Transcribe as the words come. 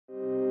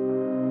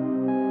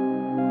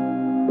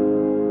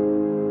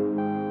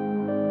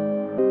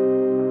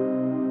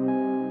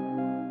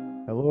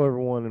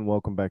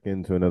welcome back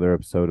into another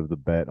episode of the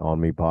Bet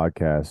on Me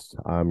podcast.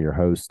 I am your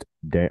host,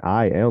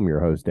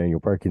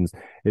 Daniel Perkins.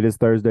 It is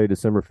Thursday,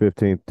 December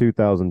 15th,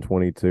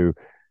 2022,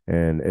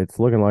 and it's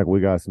looking like we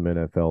got some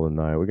NFL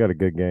tonight. We got a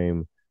good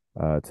game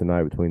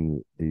tonight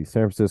between the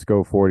San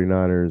Francisco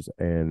 49ers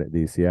and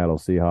the Seattle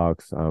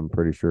Seahawks. I'm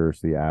pretty sure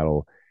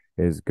Seattle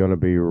is going to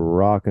be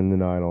rocking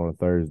tonight on a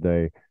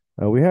Thursday.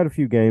 We had a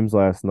few games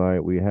last night.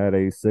 We had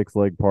a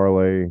six-leg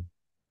parlay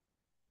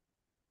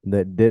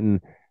that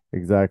didn't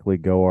exactly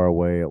go our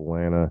way.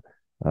 Atlanta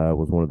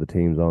was one of the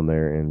teams on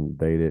there, and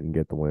they didn't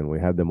get the win.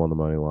 We had them on the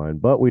money line,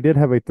 but we did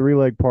have a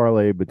three-leg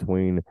parlay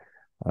between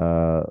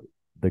uh,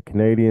 the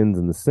Canadians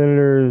and the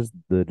Senators,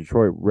 the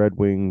Detroit Red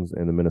Wings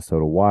and the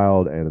Minnesota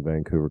Wild, and the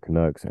Vancouver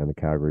Canucks and the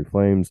Calgary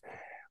Flames.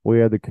 We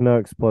had the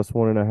Canucks plus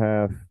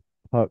 1.5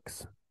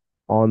 pucks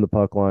on the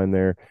puck line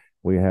there.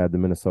 We had the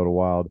Minnesota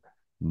Wild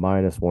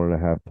minus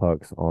 1.5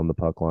 pucks on the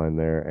puck line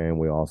there. And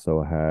we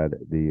also had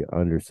the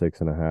under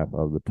 6.5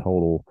 of the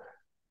total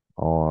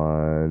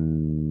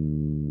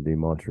on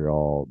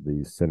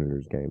the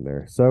Senators game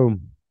there. So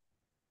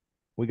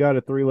we got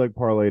a three-leg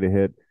parlay to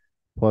hit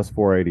plus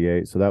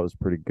 488. So that was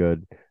pretty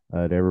good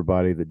to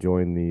everybody that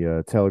joined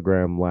the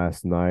Telegram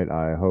last night.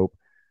 I hope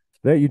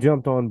that you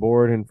jumped on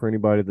board. And for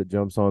anybody that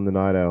jumps on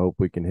tonight, I hope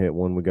we can hit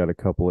one. We got a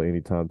couple of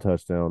anytime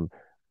touchdown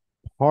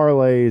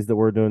parlays that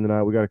we're doing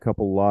tonight. We got a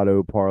couple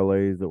lotto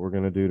parlays that we're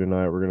going to do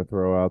tonight. We're going to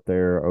throw out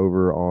there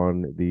over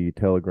on the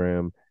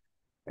Telegram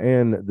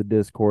and the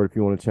Discord. If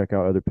you want to check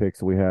out other picks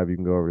that we have, you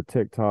can go over to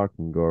TikTok,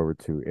 you can go over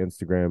to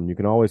Instagram. You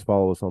can always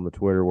follow us on the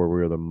Twitter where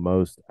we are the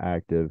most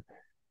active.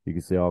 You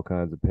can see all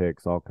kinds of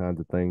picks, all kinds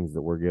of things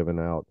that we're giving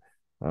out,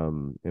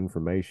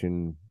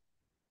 information,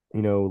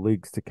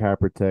 leaks to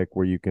CapperTech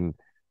where you can,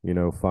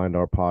 find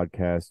our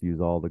podcast,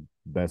 use all the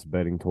best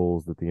betting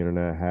tools that the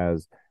internet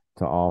has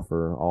to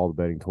offer, all the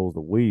betting tools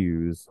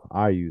that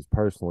I use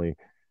personally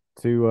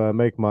to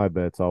make my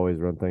bets. Always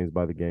run things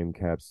by the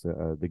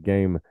the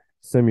game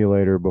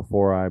simulator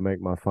before I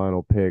make my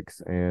final picks.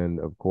 And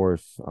of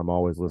course, I'm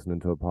always listening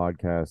to a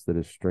podcast that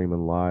is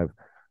streaming live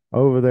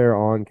over there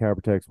on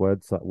CapperTech's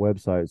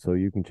website. So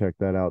you can check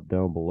that out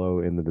down below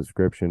in the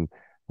description.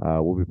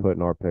 We'll be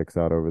putting our picks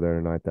out over there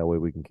tonight. That way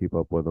we can keep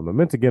up with them. I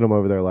meant to get them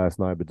over there last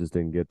night, but just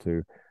didn't get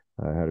to.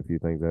 I had a few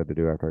things I had to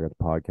do after I got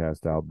the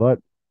podcast out. But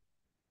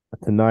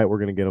tonight we're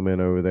going to get them in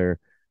over there.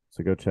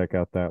 So go check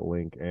out that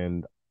link.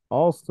 And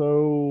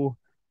also,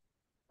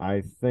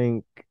 I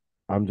think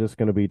I'm just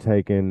going to be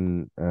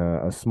taking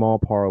a small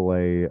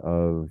parlay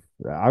of.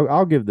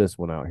 I'll give this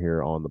one out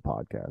here on the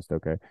podcast.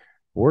 Okay.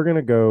 We're going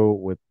to go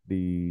with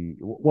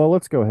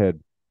let's go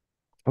ahead.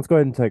 Let's go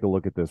ahead and take a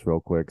look at this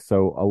real quick.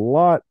 So, a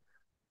lot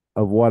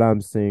of what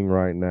I'm seeing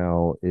right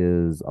now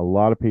is a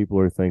lot of people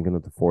are thinking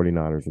that the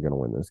 49ers are going to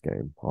win this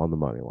game on the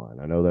money line.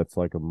 I know that's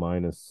like it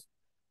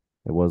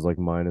was like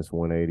minus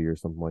 180 or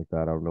something like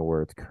that. I don't know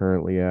where it's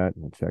currently at.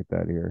 I'll check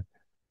that here.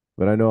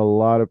 But I know a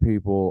lot of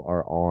people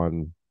are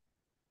on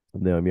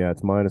them. Yeah,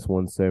 it's minus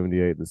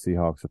 178. The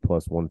Seahawks are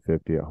plus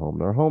 150 at home.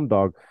 They're home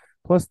dog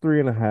plus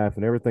 3.5.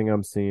 And everything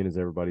I'm seeing is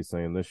everybody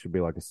saying this should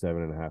be like a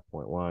 7.5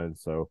 point line.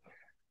 So,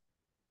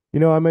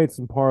 I made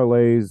some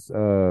parlays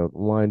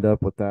lined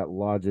up with that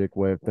logic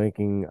way of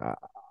thinking.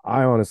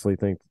 I honestly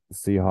think the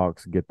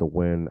Seahawks get the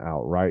win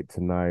outright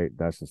tonight.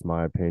 That's just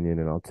my opinion.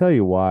 And I'll tell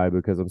you why,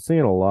 because I'm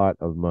seeing a lot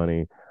of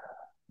money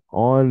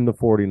on the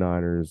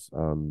 49ers.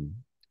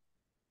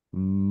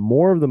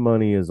 More of the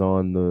money is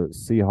on the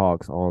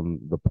Seahawks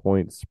on the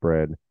point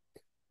spread,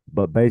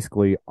 but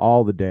basically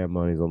all the damn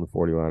money is on the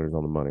 49ers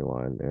on the money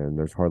line. And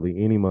there's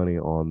hardly any money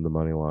on the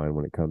money line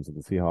when it comes to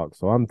the Seahawks.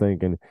 So I'm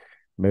thinking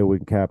maybe we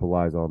can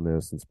capitalize on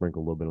this and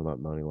sprinkle a little bit on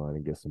that money line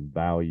and get some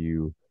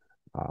value.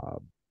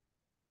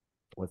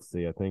 Let's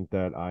see. I think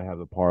that I have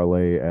a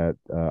parlay at.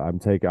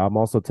 I'm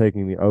also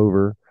taking the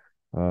over.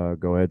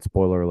 Go ahead.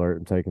 Spoiler alert.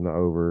 I'm taking the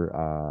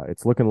over.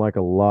 It's looking like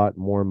a lot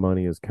more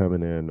money is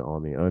coming in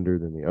on the under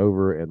than the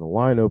over, and the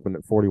line opened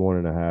at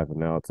 41.5, and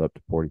now it's up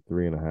to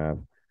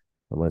 43.5.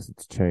 Unless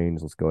it's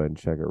changed, let's go ahead and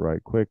check it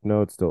right quick.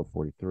 No, it's still at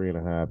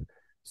 43.5.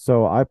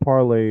 So I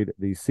parlayed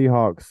the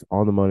Seahawks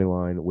on the money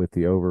line with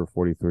the over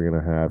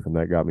 43.5, and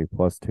that got me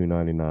plus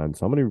 299.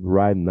 So I'm going to be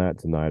riding that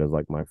tonight as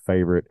like my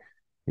favorite.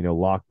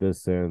 Lock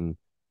this in.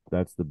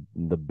 That's the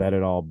bet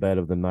it all bet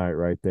of the night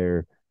right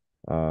there.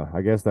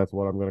 I guess that's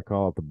what I'm going to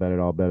call it, the bet it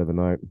all bet of the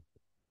night.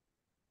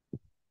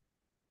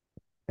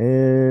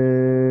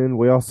 And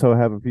we also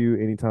have a few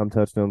anytime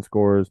touchdown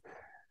scores.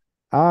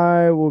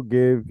 I will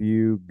give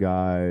you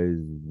guys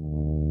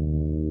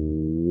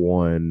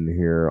one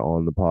here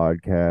on the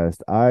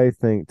podcast. I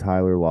think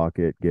Tyler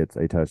Lockett gets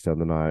a touchdown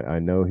tonight. I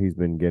know he's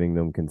been getting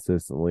them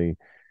consistently.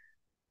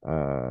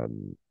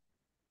 Um,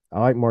 I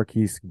like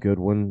Marquise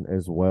Goodwin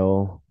as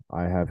well.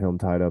 I have him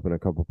tied up in a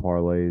couple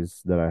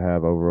parlays that I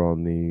have over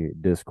on the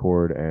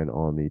Discord and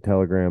on the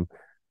Telegram.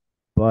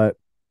 But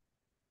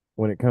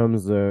when it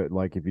comes to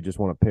like if you just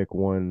want to pick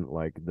one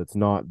like that's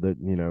not the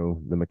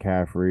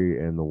McCaffrey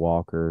and the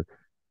Walker,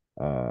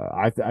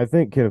 I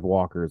think Kenneth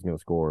Walker is going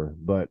to score,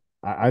 but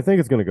I think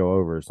it's going to go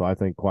over. So I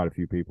think quite a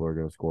few people are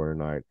going to score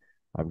tonight.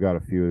 I've got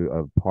a few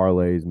of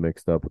parlays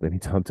mixed up with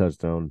anytime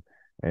touchdown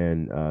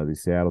and the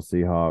Seattle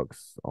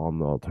Seahawks on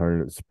the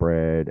alternative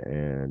spread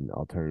and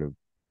alternative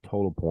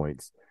total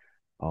points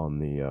on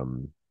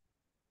the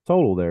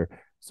total there.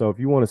 So if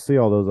you want to see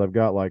all those, I've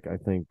got like I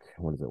think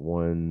what is it?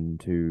 One,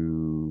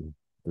 two,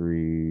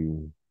 three.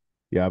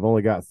 Yeah, I've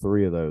only got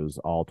three of those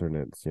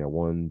alternates. Yeah,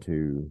 one,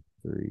 two,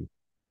 three.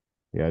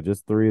 Yeah,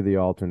 just three of the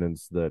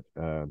alternates that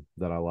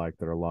I like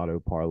that are lotto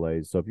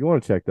parlays. So if you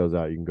want to check those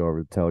out, you can go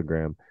over to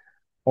Telegram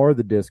or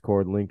the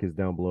Discord. Link is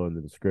down below in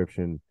the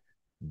description.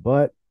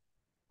 But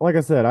like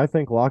I said, I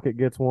think Lockett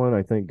gets one.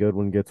 I think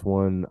Goodwin gets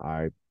one.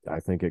 I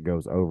think it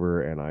goes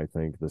over, and I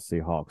think the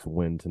Seahawks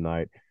win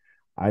tonight.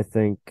 I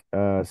think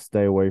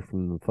stay away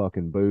from the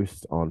fucking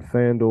boost on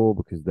FanDuel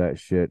because that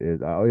shit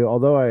is.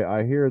 Although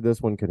I hear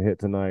this one could hit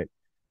tonight,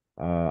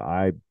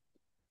 I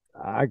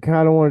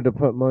kind of wanted to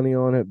put money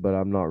on it, but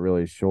I'm not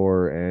really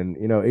sure. And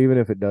even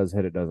if it does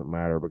hit, it doesn't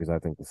matter because I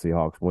think the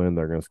Seahawks win.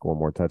 They're going to score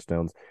more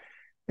touchdowns.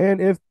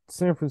 And if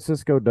San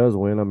Francisco does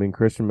win, I mean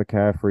Christian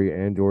McCaffrey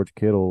and George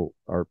Kittle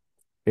are.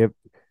 If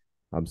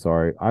I'm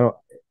sorry, I don't.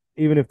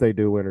 Even if they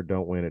do win or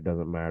don't win, it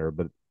doesn't matter.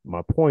 But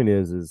my point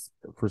is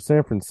for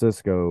San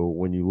Francisco,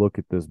 when you look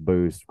at this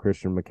boost,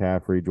 Christian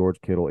McCaffrey,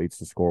 George Kittle each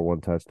to score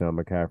one touchdown.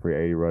 McCaffrey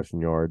 80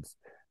 rushing yards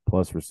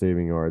plus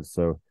receiving yards.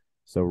 So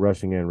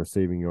rushing and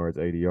receiving yards,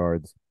 80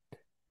 yards.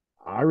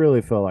 I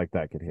really feel like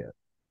that could hit.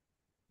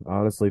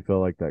 Honestly, feel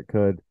like that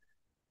could.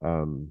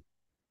 Um,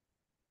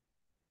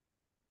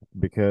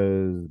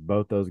 because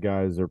both those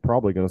guys are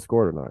probably going to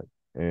score tonight.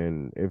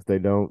 And if they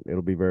don't,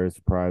 it'll be very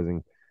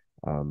surprising.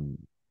 Um,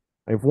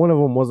 if one of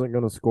them wasn't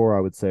going to score,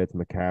 I would say it's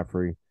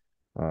McCaffrey.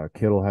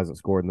 Kittle hasn't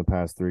scored in the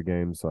past three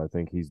games, so I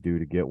think he's due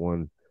to get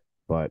one.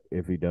 But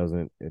if he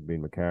doesn't, it'd be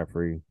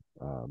McCaffrey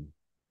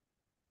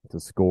to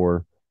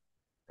score.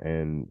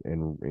 And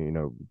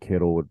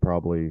Kittle would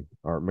probably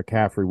or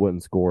McCaffrey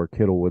wouldn't score.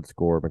 Kittle would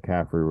score.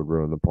 McCaffrey would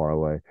ruin the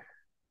parlay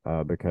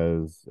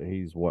because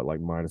he's what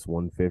like minus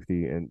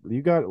 150, and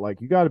you got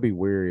to be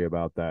weary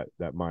about that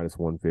minus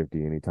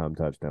 150 anytime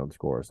touchdown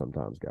score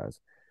sometimes, guys.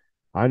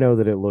 I know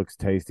that it looks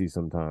tasty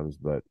sometimes,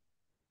 but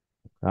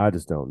I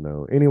just don't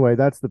know. Anyway,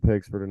 that's the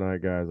picks for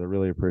tonight, guys. I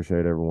really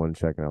appreciate everyone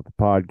checking out the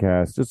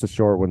podcast. Just a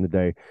short one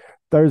today.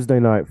 Thursday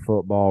night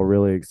football.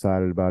 Really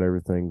excited about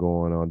everything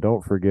going on.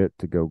 Don't forget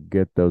to go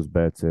get those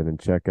bets in and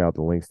check out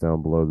the links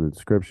down below the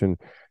description,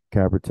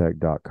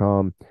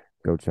 cappertech.com.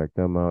 Go check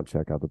them out.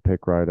 Check out the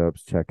pick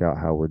write-ups. Check out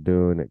how we're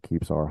doing. It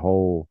keeps our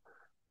whole,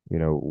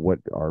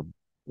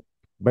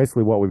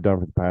 basically what we've done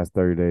for the past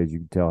 30 days. You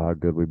can tell how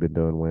good we've been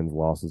doing, wins,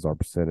 losses, our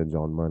percentage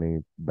on money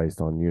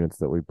based on units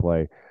that we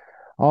play.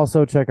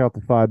 Also, check out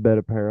the 5Bet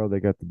apparel. They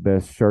got the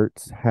best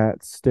shirts,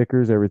 hats,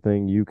 stickers,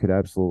 everything you could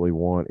absolutely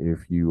want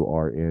if you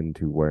are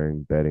into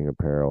wearing betting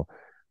apparel.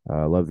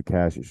 Love the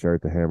Cash It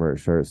shirt, the Hammer It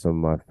shirt,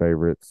 some of my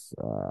favorites.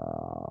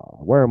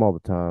 Wear them all the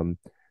time.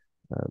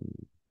 Um,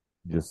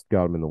 just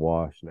got them in the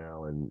wash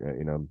now,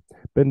 and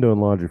been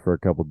doing laundry for a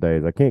couple of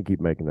days. I can't keep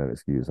making that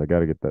excuse. I got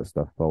to get that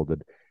stuff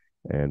folded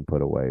and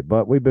put away.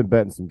 But we've been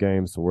betting some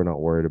games, so we're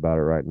not worried about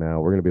it right now.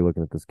 We're going to be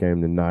looking at this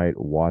game tonight,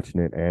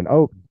 watching it, and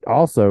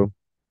also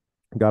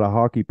got a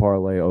hockey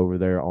parlay over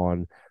there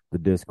on the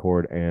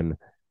Discord and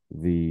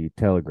the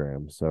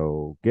Telegram.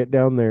 So get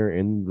down there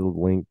in the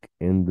link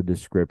in the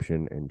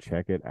description and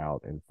check it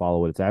out and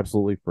follow it. It's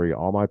absolutely free.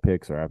 All my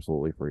picks are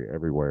absolutely free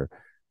everywhere.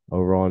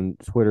 Over on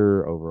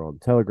Twitter, over on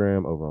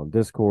Telegram, over on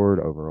Discord,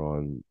 over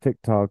on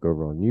TikTok,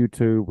 over on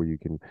YouTube, where you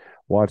can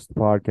watch the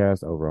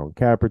podcast, over on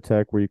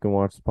CapperTech, where you can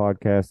watch the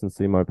podcast and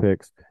see my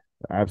picks.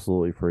 They're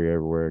absolutely free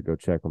everywhere. Go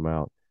check them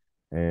out.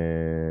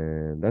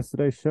 And that's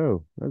today's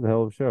show. That's a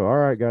hell of a show. All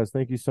right, guys.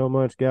 Thank you so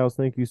much. Gals,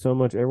 thank you so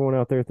much. Everyone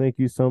out there, thank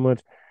you so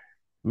much.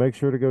 Make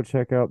sure to go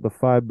check out the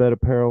 5Bet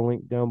apparel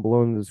link down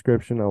below in the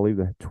description. I'll leave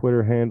the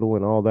Twitter handle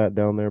and all that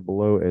down there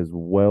below as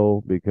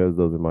well because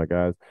those are my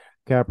guys.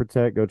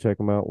 CapperTech, go check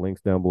them out.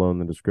 Links down below in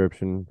the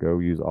description. Go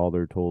use all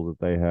their tools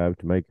that they have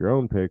to make your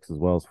own picks as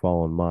well as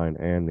following mine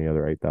and the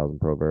other 8,000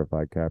 Pro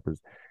Verified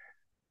Cappers.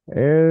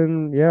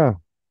 And yeah,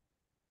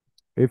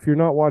 if you're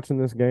not watching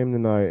this game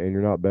tonight and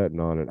you're not betting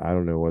on it, I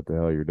don't know what the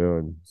hell you're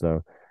doing.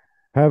 So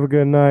have a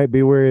good night.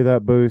 Be wary of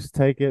that boost.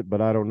 Take it,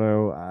 but I don't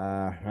know.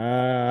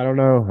 I don't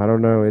know. I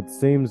don't know. It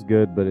seems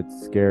good, but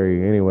it's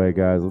scary. Anyway,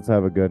 guys, let's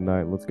have a good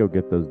night. Let's go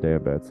get those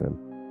damn bets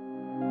in.